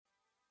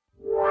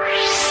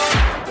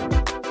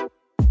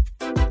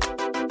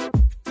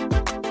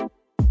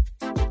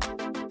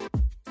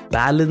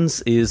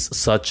Balance is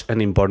such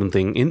an important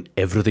thing in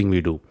everything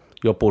we do.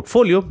 Your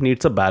portfolio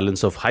needs a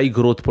balance of high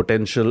growth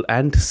potential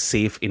and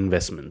safe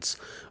investments.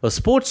 A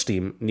sports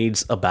team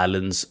needs a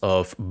balance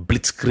of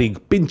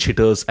blitzkrieg pinch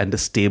hitters and a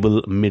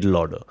stable middle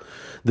order.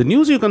 The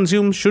news you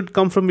consume should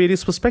come from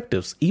various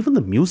perspectives. Even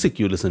the music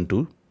you listen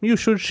to, you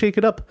should shake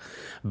it up.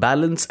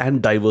 Balance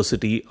and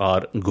diversity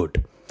are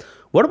good.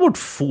 What about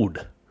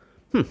food?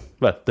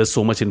 Well, there's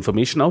so much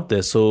information out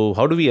there, so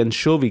how do we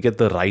ensure we get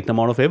the right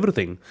amount of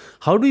everything?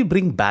 How do we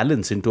bring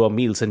balance into our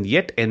meals and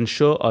yet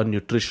ensure our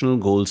nutritional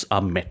goals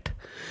are met?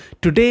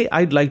 Today,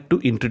 I'd like to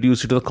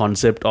introduce you to the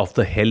concept of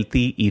the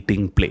healthy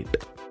eating plate.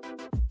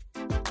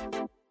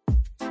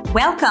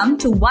 Welcome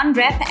to One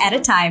Rep at a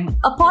Time,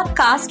 a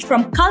podcast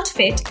from Cult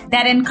Fit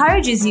that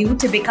encourages you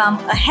to become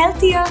a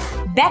healthier,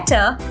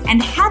 better,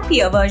 and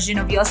happier version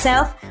of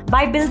yourself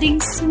by building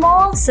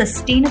small,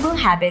 sustainable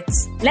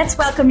habits. Let's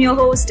welcome your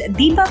host,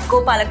 Deepak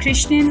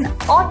Gopalakrishnan,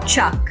 or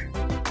Chuck.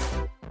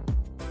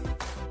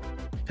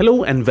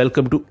 Hello and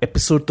welcome to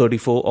episode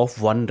 34 of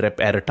One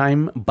Rep at a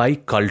Time by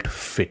Cult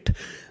Fit.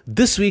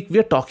 This week we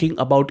are talking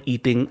about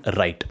eating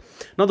right.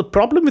 Now the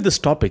problem with this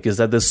topic is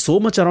that there's so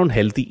much around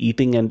healthy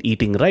eating and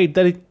eating right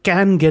that it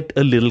can get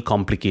a little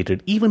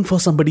complicated, even for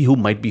somebody who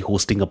might be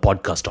hosting a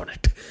podcast on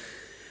it.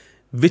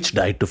 Which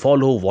diet to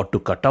follow, what to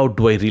cut out,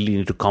 do I really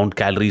need to count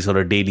calories on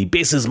a daily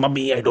basis?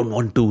 Mummy, I don't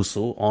want to,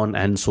 so on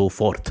and so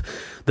forth.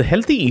 The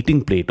healthy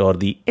eating plate, or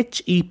the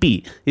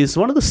HEP, is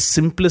one of the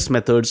simplest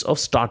methods of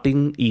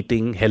starting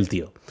eating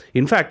healthier.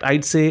 In fact,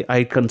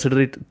 I'd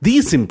consider it the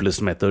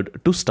simplest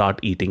method to start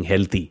eating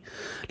healthy.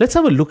 Let's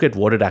have a look at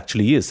what it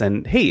actually is.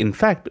 And hey, in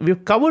fact,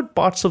 we've covered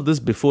parts of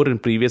this before in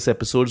previous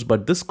episodes,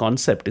 but this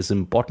concept is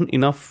important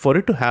enough for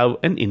it to have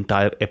an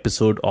entire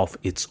episode of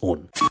its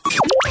own.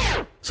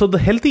 So the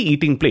Healthy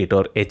Eating Plate,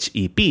 or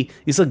HEP,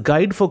 is a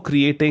guide for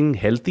creating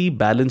healthy,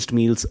 balanced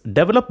meals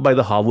developed by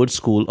the Harvard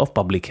School of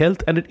Public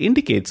Health, and it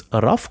indicates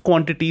rough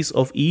quantities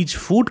of each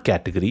food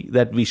category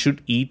that we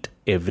should eat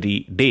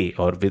every day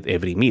or with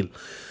every meal.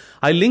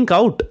 I link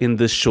out in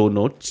this show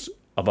notes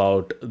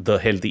about the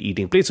Healthy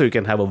Eating Plate so you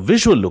can have a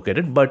visual look at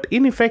it, but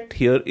in effect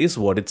here is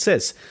what it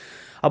says.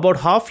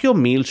 About half your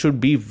meal should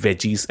be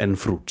veggies and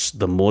fruits.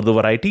 The more the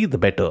variety, the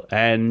better.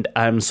 And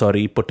I'm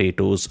sorry,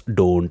 potatoes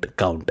don't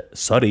count.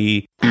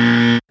 Sorry.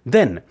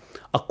 Then,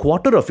 a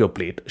quarter of your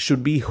plate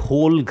should be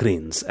whole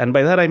grains. And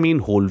by that I mean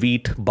whole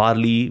wheat,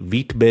 barley,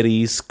 wheat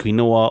berries,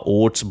 quinoa,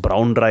 oats,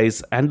 brown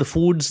rice, and the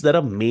foods that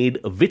are made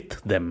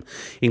with them,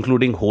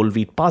 including whole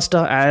wheat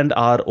pasta and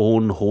our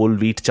own whole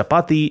wheat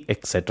chapati,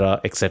 etc.,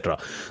 etc.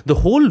 The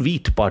whole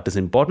wheat part is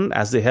important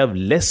as they have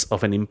less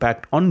of an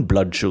impact on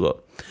blood sugar.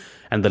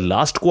 And the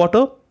last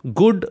quarter,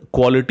 good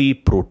quality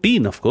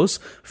protein, of course.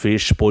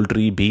 Fish,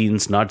 poultry,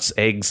 beans, nuts,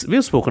 eggs.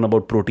 We've spoken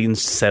about protein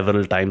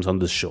several times on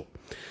this show.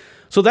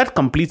 So that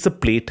completes the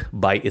plate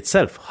by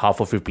itself. Half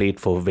of your plate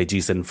for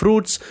veggies and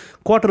fruits,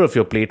 quarter of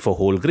your plate for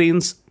whole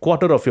grains,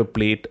 quarter of your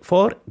plate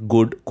for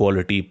good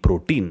quality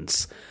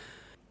proteins.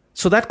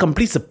 So that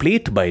completes the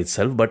plate by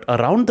itself, but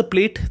around the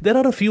plate, there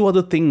are a few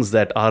other things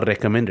that are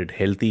recommended.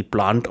 Healthy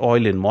plant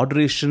oil in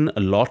moderation,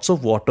 lots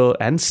of water,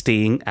 and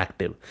staying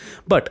active.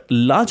 But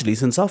largely,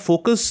 since our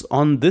focus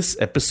on this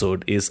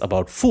episode is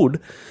about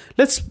food,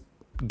 let's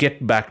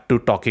get back to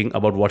talking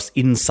about what's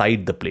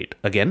inside the plate.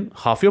 Again,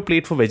 half your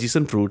plate for veggies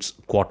and fruits,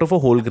 quarter for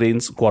whole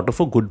grains, quarter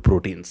for good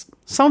proteins.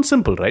 Sounds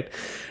simple, right?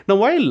 Now,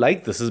 why I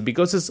like this is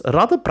because it's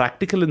rather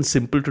practical and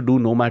simple to do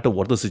no matter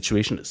what the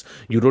situation is.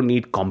 You don't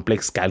need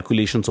complex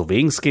calculations or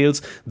weighing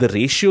scales. The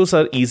ratios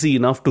are easy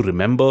enough to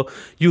remember.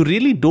 You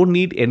really don't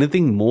need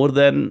anything more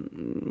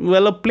than,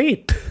 well, a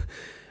plate.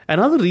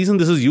 Another reason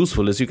this is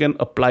useful is you can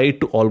apply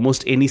it to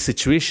almost any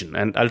situation,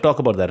 and I'll talk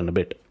about that in a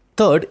bit.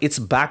 Third, it's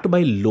backed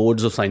by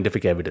loads of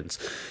scientific evidence.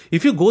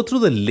 If you go through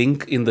the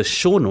link in the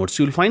show notes,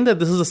 you'll find that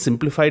this is a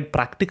simplified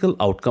practical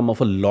outcome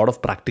of a lot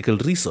of practical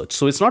research.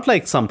 So it's not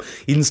like some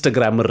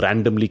Instagrammer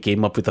randomly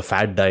came up with a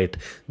fad diet.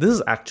 This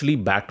is actually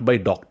backed by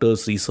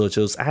doctors,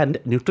 researchers, and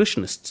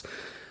nutritionists.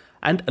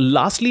 And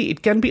lastly,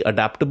 it can be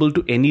adaptable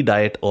to any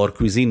diet or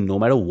cuisine no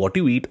matter what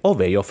you eat or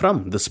where you're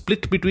from. The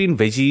split between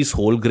veggies,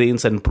 whole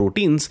grains and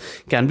proteins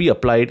can be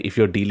applied if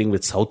you're dealing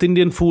with South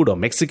Indian food or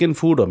Mexican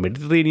food or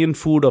Mediterranean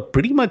food or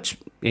pretty much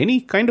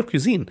any kind of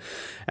cuisine.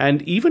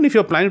 And even if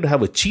you're planning to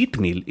have a cheat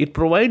meal, it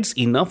provides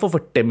enough of a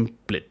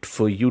template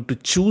for you to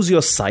choose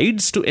your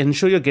sides to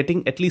ensure you're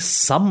getting at least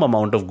some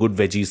amount of good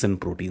veggies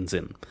and proteins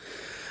in.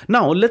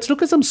 Now, let's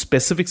look at some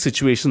specific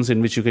situations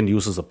in which you can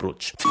use this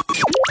approach.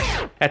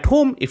 At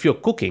home, if you're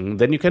cooking,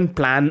 then you can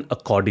plan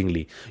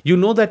accordingly. You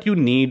know that you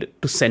need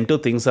to center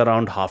things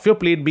around half your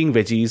plate being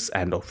veggies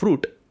and or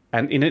fruit.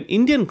 And in an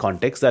Indian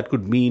context, that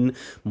could mean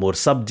more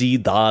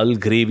sabji, dal,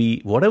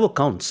 gravy, whatever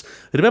counts.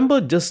 Remember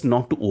just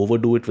not to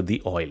overdo it with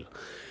the oil.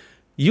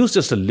 Use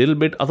just a little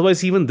bit,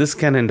 otherwise even this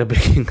can end up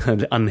being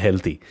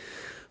unhealthy.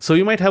 So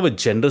you might have a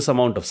generous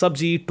amount of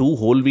sabji, 2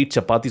 whole wheat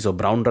chapatis or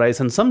brown rice,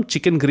 and some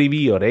chicken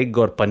gravy or egg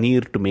or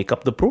paneer to make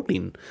up the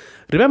protein.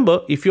 Remember,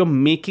 if you're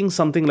making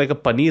something like a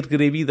paneer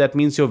gravy, that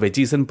means your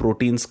veggies and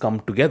proteins come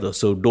together.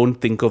 So don't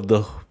think of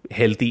the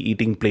healthy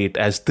eating plate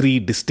as 3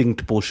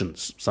 distinct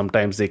portions.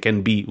 Sometimes they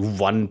can be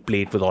one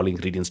plate with all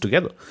ingredients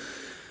together.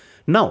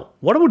 Now,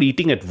 what about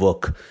eating at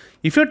work?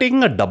 If you're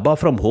taking a dabba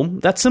from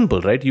home, that's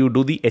simple, right? You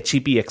do the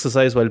HEP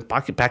exercise while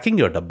packing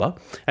your dabba.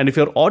 And if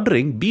you're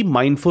ordering, be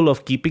mindful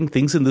of keeping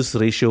things in this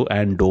ratio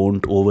and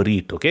don't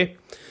overeat, okay?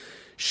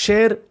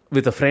 Share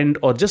with a friend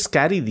or just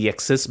carry the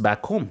excess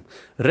back home.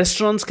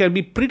 Restaurants can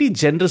be pretty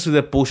generous with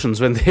their portions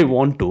when they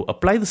want to.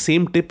 Apply the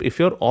same tip if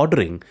you're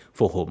ordering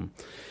for home.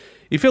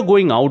 If you're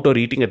going out or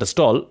eating at a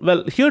stall,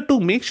 well, here too,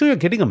 make sure you're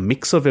getting a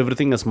mix of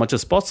everything as much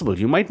as possible.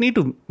 You might need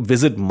to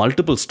visit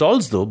multiple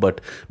stalls though, but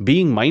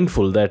being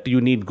mindful that you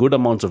need good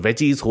amounts of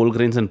veggies, whole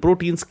grains and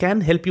proteins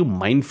can help you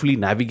mindfully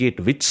navigate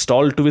which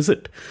stall to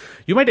visit.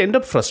 You might end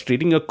up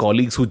frustrating your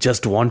colleagues who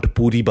just want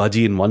puri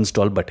bhaji in one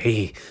stall, but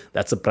hey,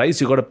 that's the price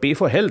you got to pay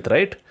for health,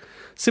 right?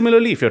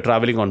 Similarly, if you're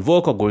traveling on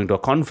work or going to a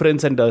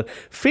conference and are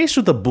faced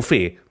with a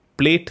buffet,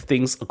 plate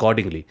things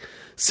accordingly.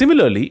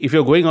 Similarly, if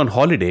you're going on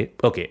holiday,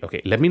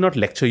 okay, let me not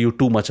lecture you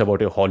too much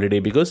about your holiday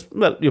because,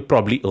 well, you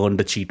probably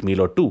earned a cheat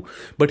meal or two.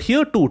 But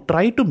here too,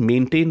 try to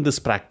maintain this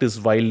practice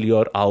while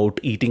you're out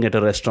eating at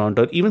a restaurant,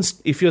 or even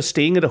if you're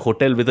staying at a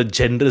hotel with a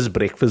generous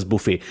breakfast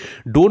buffet.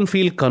 Don't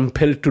feel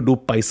compelled to do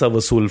paisa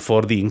vasool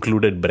for the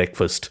included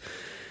breakfast.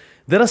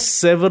 There are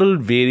several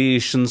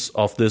variations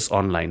of this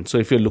online. So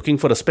if you're looking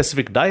for a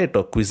specific diet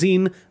or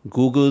cuisine,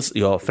 Google's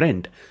your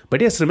friend.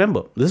 But yes,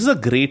 remember, this is a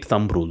great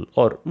thumb rule,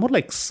 or more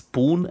like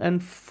spoon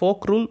and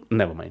fork rule.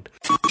 Never mind.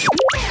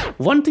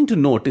 One thing to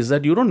note is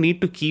that you don't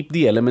need to keep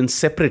the elements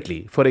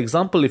separately. For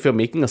example, if you're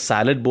making a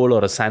salad bowl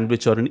or a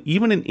sandwich or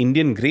even an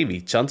Indian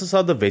gravy, chances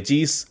are the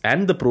veggies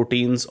and the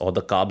proteins, or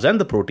the carbs and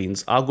the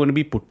proteins, are going to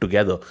be put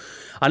together.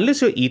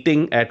 Unless you're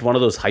eating at one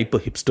of those hyper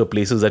hipster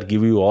places that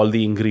give you all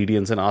the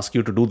ingredients and ask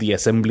you to do the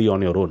assembly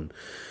on your own.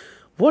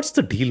 What's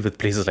the deal with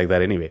places like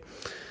that anyway?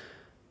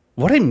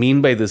 What I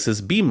mean by this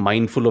is be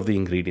mindful of the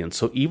ingredients.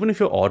 So even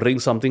if you're ordering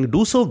something,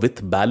 do so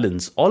with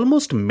balance,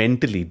 almost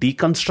mentally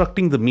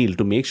deconstructing the meal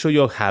to make sure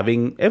you're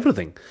having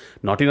everything.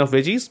 Not enough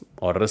veggies,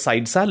 order a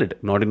side salad.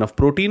 Not enough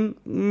protein,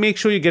 make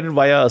sure you get it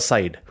via a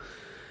side.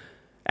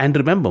 And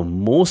remember,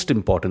 most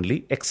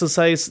importantly,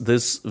 exercise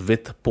this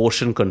with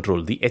portion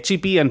control. The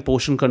HEP and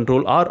portion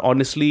control are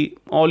honestly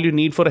all you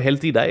need for a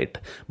healthy diet.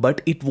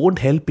 But it won't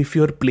help if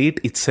your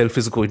plate itself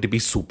is going to be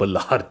super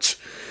large.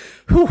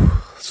 Whew.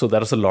 So that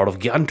was a lot of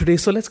gyan today.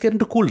 So let's get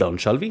into cool down,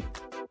 shall we?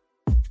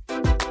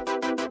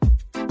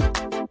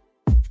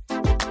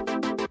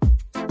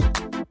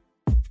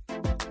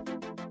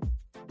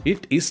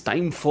 It is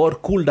time for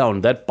Cool Down,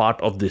 that part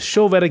of this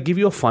show where I give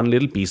you a fun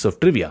little piece of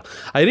trivia.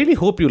 I really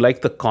hope you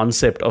like the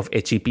concept of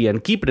HEP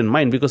and keep it in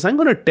mind because I'm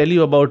going to tell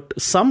you about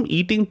some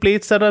eating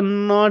plates that are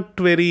not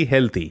very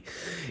healthy.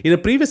 In a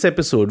previous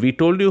episode, we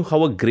told you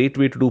how a great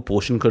way to do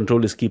portion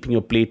control is keeping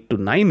your plate to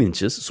 9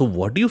 inches. So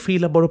what do you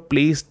feel about a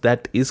place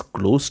that is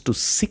close to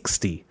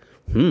 60?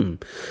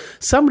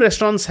 Some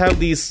restaurants have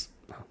these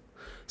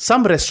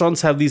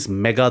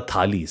mega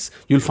thalis.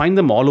 You'll find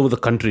them all over the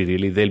country,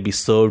 really. They'll be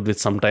served with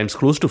sometimes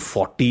close to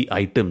 40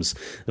 items,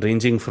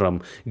 ranging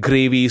from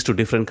gravies to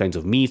different kinds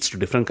of meats to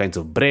different kinds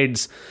of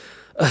breads.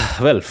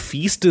 Well,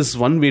 feast is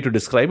one way to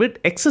describe it.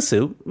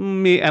 Excessive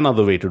may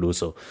another way to do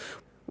so.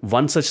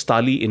 One such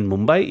thali in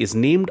Mumbai is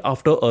named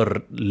after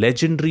a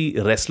legendary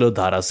wrestler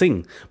Dhara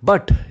Singh.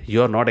 But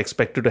you're not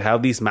expected to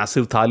have these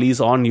massive thalis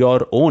on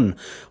your own.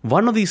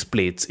 One of these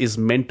plates is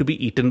meant to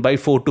be eaten by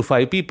 4 to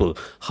 5 people.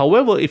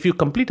 However, if you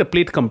complete a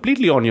plate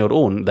completely on your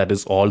own, that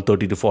is all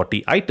 30 to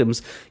 40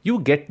 items, you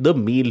get the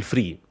meal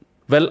free.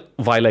 Well,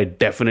 while I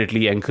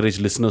definitely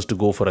encourage listeners to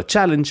go for a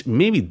challenge,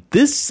 maybe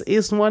this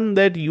is one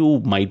that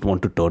you might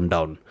want to turn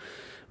down.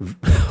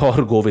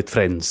 Or go with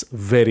friends,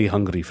 very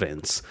hungry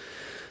friends.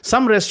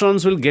 Some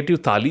restaurants will get you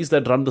thalis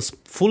that run the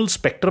full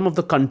spectrum of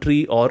the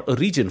country or a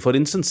region. For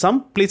instance,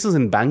 some places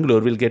in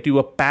Bangalore will get you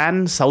a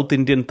pan South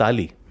Indian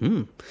thali.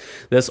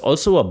 There's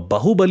also a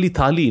Bahubali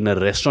thali in a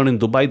restaurant in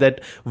Dubai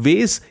that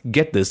weighs,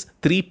 get this,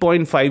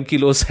 3.5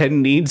 kilos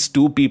and needs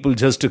 2 people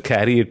just to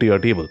carry it to your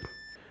table.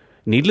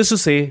 Needless to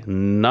say,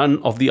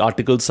 none of the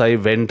articles I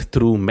went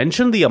through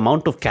mention the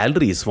amount of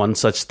calories one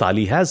such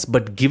thali has,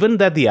 but given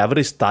that the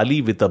average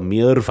thali with a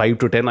mere 5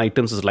 to 10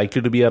 items is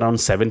likely to be around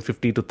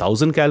 750 to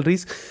 1000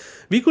 calories,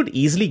 we could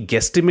easily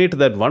guesstimate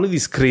that one of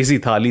these crazy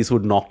thalis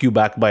would knock you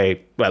back by,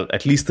 well,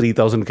 at least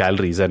 3000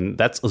 calories, and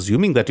that's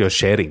assuming that you're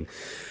sharing.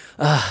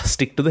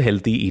 Stick to the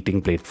healthy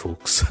eating plate,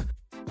 folks.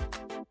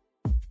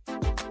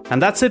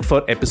 And that's it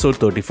for episode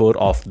 34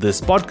 of this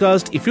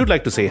podcast. If you'd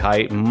like to say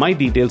hi, my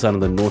details are in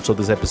the notes of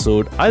this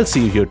episode. I'll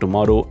see you here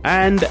tomorrow.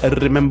 And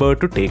remember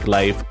to take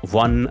life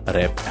one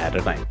rep at a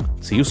time.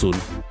 See you soon.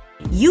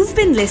 You've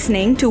been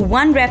listening to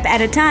One Rep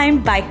at a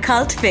Time by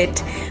Cult Fit.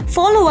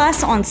 Follow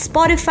us on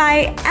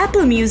Spotify,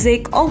 Apple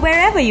Music, or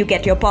wherever you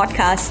get your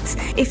podcasts.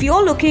 If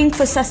you're looking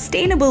for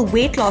sustainable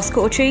weight loss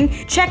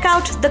coaching, check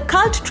out the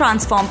Cult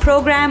Transform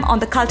program on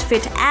the Cult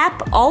Fit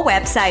app or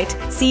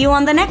website. See you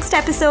on the next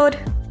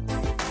episode.